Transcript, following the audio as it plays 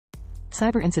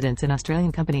Cyber incidents in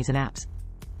Australian companies and apps.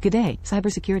 G'day,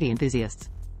 cybersecurity enthusiasts.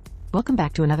 Welcome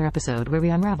back to another episode where we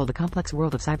unravel the complex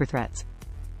world of cyber threats.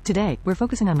 Today, we're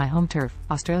focusing on my home turf,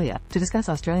 Australia, to discuss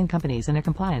Australian companies and their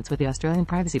compliance with the Australian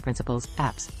privacy principles,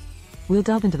 apps. We'll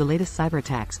delve into the latest cyber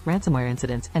attacks, ransomware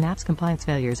incidents, and apps compliance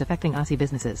failures affecting Aussie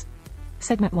businesses.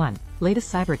 Segment 1.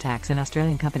 Latest cyber attacks in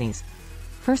Australian companies.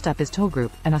 First up is Toll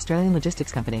Group, an Australian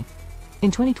logistics company.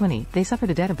 In 2020, they suffered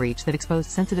a data breach that exposed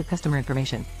sensitive customer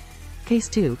information. Case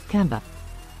 2, Canva.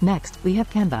 Next, we have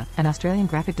Canva, an Australian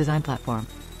graphic design platform.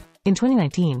 In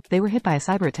 2019, they were hit by a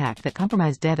cyber attack that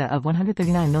compromised data of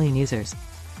 139 million users.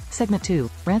 Segment 2,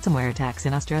 Ransomware attacks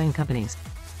in Australian companies.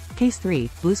 Case 3,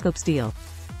 BlueScope Steel.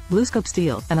 BlueScope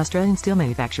Steel, an Australian steel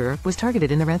manufacturer, was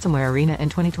targeted in the ransomware arena in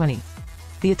 2020.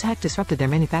 The attack disrupted their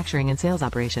manufacturing and sales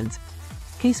operations.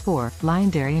 Case 4, Lion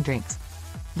Dairy and Drinks.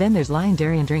 Then there's Lion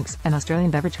Dairy and Drinks, an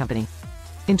Australian beverage company.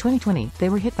 In 2020, they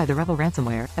were hit by the Rebel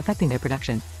ransomware, affecting their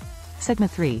production.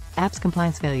 Segment 3, Apps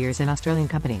compliance failures in Australian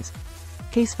companies.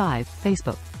 Case 5,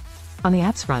 Facebook. On the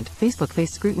apps front, Facebook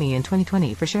faced scrutiny in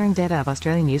 2020 for sharing data of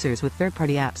Australian users with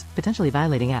third-party apps, potentially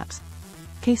violating apps.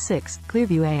 Case 6,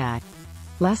 Clearview AI.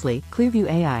 Lastly, Clearview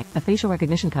AI, a facial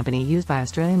recognition company used by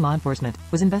Australian law enforcement,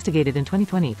 was investigated in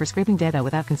 2020 for scraping data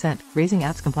without consent, raising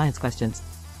apps compliance questions.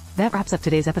 That wraps up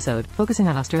today's episode, focusing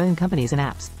on Australian companies and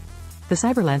apps. The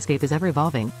cyber landscape is ever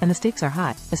evolving, and the stakes are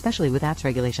high, especially with apps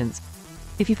regulations.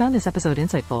 If you found this episode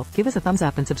insightful, give us a thumbs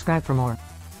up and subscribe for more.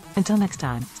 Until next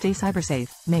time, stay cyber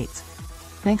safe, mates.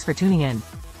 Thanks for tuning in.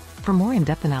 For more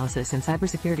in-depth analysis and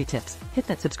cybersecurity tips, hit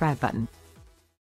that subscribe button.